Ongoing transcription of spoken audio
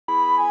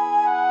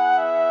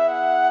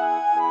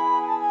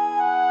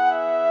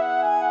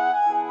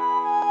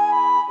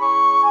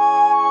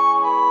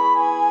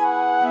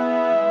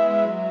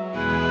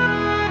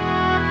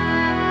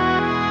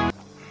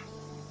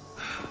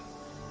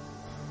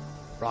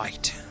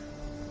Right.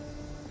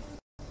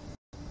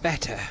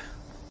 Better.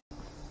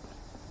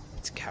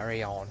 Let's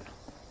carry on.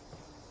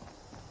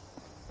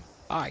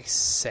 I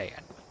say,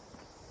 an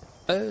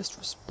first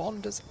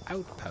responders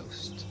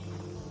outpost.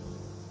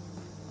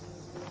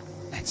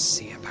 Let's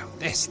see about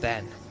this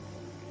then.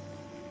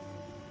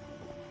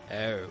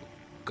 Oh,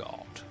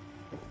 God.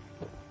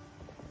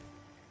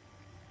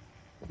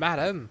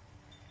 Madam.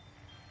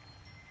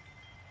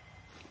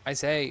 I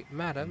say,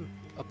 madam,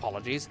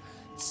 apologies.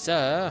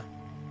 Sir,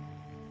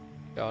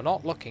 you're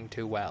not looking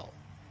too well.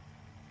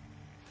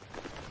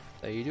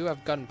 So you do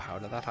have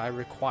gunpowder that I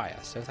require,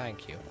 so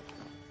thank you.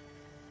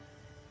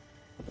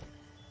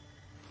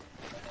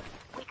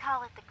 We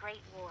call it the Great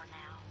War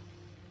now.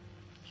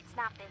 It's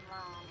not been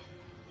long.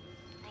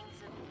 Things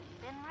have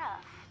been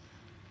rough.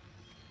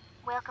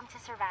 Welcome to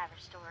Survivor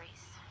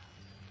Stories.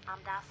 I'm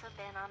Dasa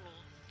Ben-Ami,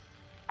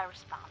 a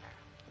responder.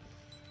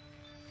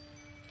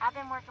 I've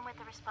been working with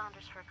the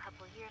responders for a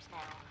couple of years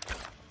now.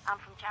 I'm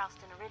from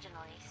Charleston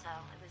originally, so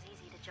it was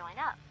easy to join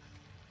up.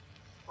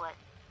 What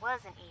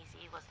wasn't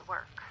easy was the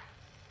work.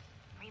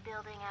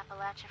 Rebuilding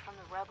Appalachia from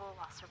the rubble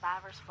while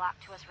survivors flock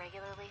to us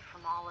regularly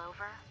from all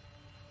over.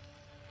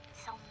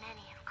 So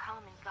many have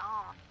come and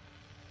gone.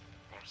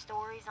 Their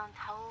stories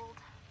untold,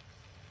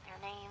 their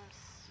names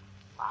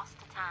lost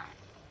to time.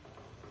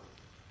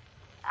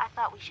 I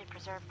thought we should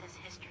preserve this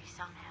history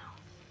somehow.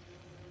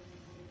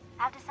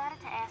 I've decided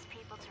to ask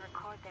people to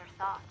record their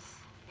thoughts,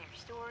 their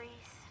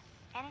stories,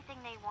 anything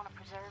they want to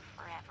preserve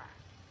forever.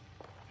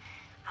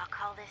 I'll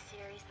call this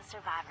series the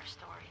Survivor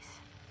Stories.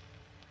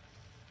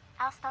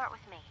 I'll start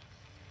with me.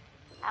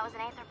 I was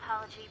an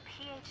anthropology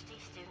PhD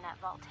student at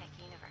Vault-Tec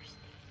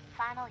University,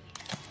 final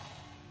year.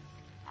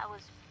 I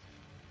was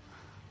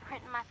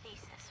printing my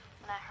thesis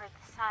when I heard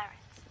the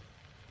sirens.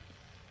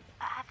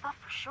 I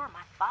thought for sure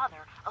my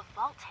father, a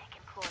Vault-Tec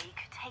employee,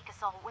 could take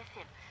us all with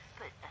him,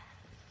 but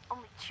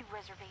only 2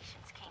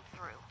 reservations came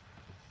through.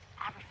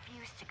 I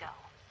refused to go.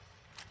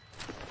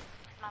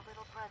 With my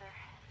little brother,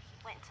 he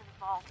went to the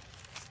vault.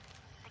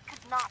 They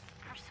could not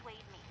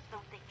persuade me,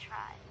 though they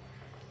tried.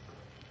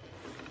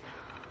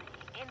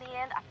 In the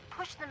end, I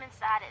pushed them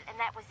inside it, and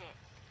that was it.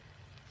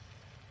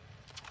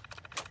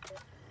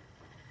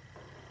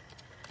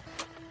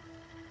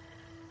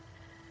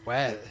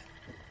 Well,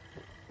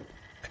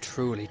 a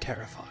truly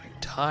terrifying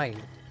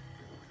time.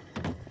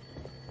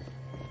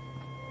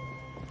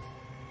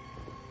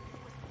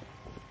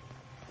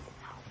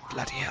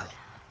 Bloody hell.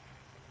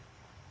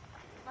 The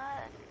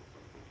flood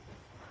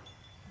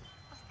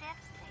was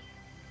devastating.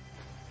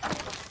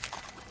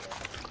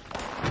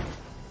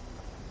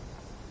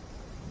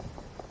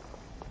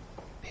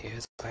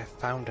 Here's I have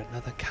found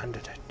another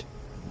candidate.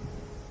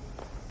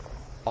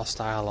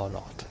 Hostile or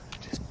not,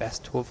 it is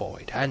best to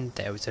avoid, and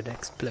there was an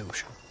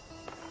explosion.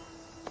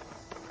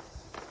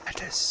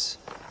 Let us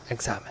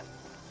examine.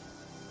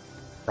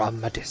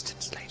 From a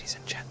distance, ladies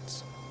and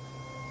gents.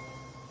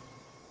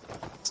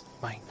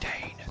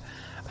 Maintain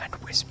and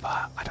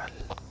whisper at a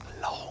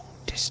long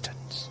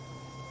distance.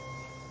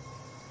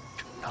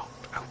 Do not,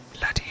 oh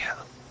bloody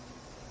hell.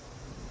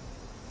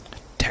 A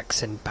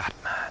Texan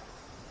Batman.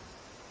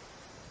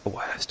 The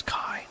worst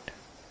kind.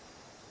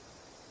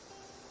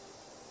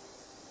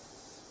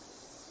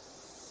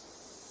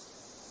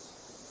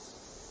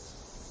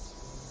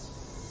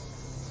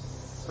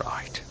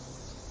 Right.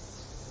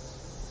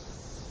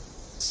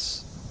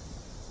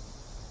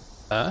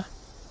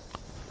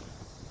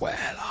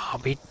 Well, I'll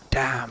be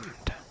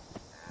damned.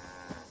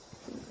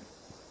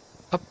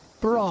 A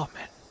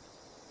Brahmin.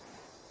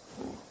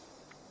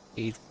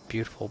 These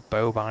beautiful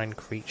bovine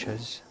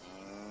creatures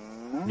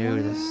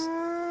knew this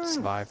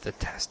survived the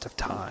test of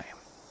time.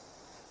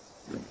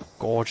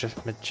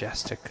 Gorgeous,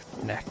 majestic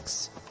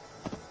necks.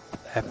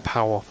 Their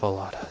powerful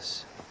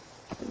udders.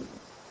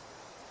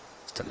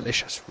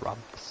 Delicious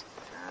rumps.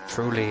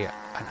 Truly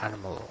an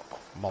animal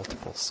of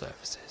multiple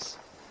services.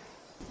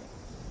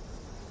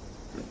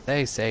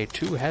 They say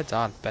 2 heads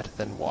aren't better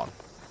than 1.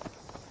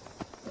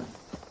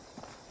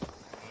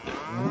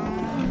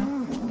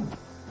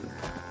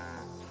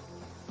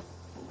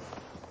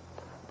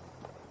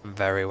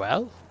 Very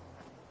well.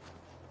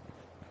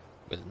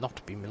 Will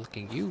not be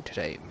milking you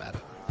today,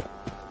 madam.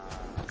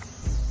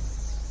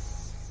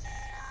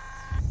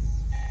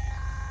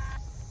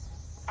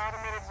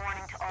 Automated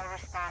warning to all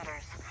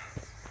responders.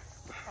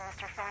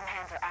 Mr.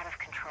 Farmhands are out of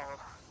control.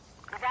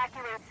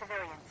 Evacuate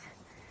civilians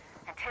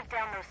and take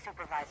down those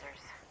supervisors.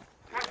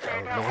 Once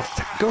they're done,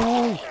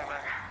 go!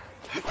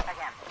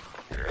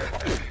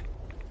 Again.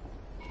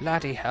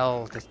 Bloody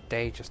hell, this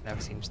day just never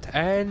seems to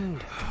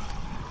end.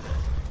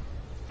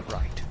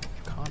 Right,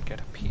 can't get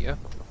up here.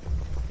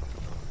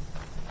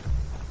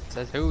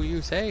 Says who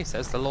you say,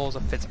 says the laws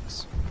of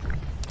physics.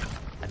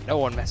 And no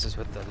one messes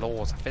with the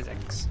laws of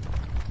physics.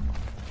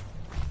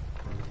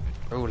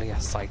 Truly a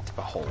sight to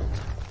behold.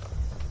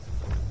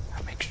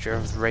 A mixture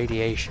of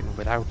radiation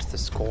without the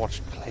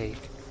scorched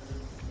plague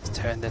has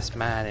turned this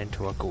man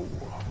into a ghoul.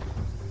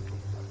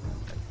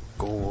 A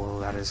ghoul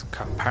that is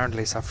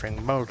apparently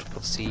suffering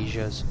multiple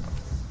seizures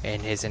in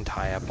his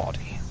entire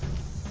body.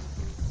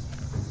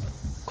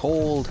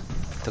 called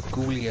the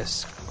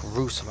ghouliest,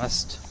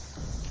 gruesomest.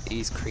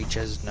 These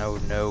creatures know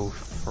no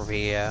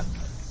fear,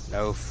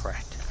 no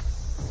fret,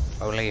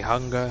 only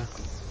hunger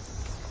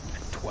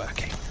and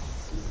twerking.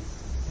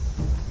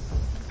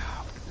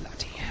 Oh,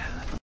 bloody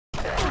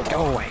hell.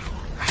 Go away.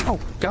 Ow,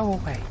 go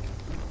away.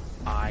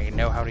 I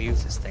know how to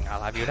use this thing,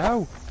 I'll have you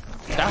know.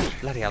 No,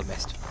 bloody hell,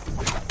 missed.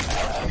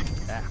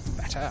 That's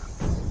better.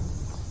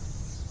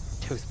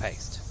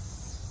 Toothpaste.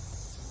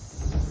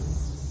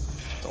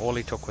 That's all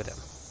he took with him.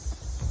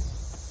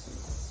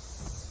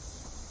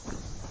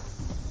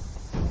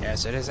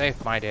 Yes, it is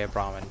safe, my dear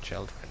Brahmin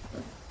children.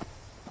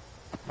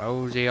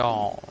 Mosey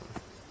on.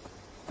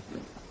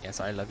 Yes,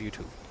 I love you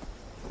too.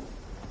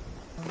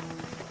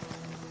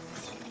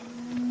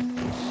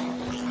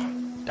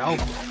 Oh,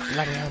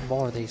 bloody hell,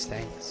 more of these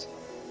things.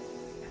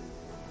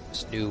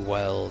 This new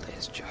world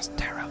is just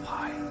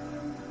terrifying.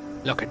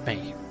 Look at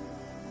me.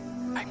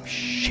 I'm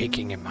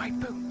shaking in my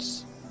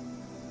boots.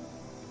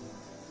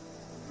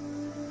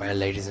 Well,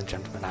 ladies and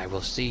gentlemen, I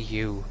will see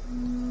you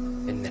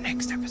in the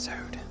next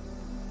episode.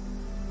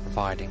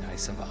 Providing I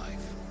survive.